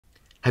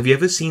Have you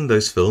ever seen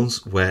those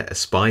films where a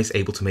spy is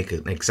able to make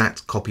an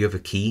exact copy of a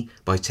key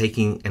by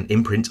taking an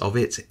imprint of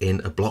it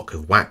in a block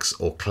of wax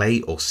or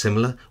clay or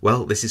similar?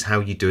 Well, this is how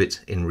you do it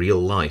in real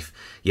life.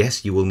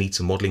 Yes, you will need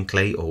some modeling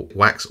clay or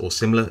wax or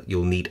similar.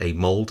 You'll need a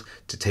mold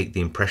to take the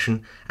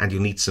impression, and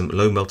you'll need some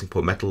low melting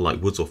point metal like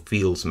Woods or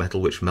Fields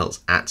metal, which melts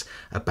at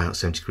about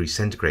 70 degrees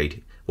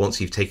centigrade. Once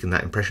you've taken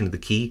that impression of the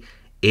key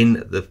in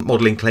the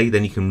modeling clay,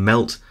 then you can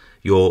melt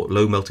your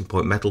low melting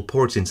point metal,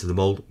 pour it into the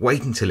mold,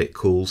 wait until it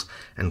cools,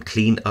 and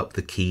clean up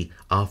the key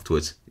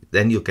afterwards.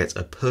 Then you'll get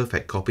a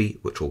perfect copy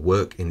which will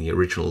work in the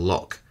original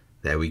lock.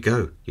 There we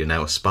go, you're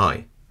now a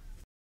spy.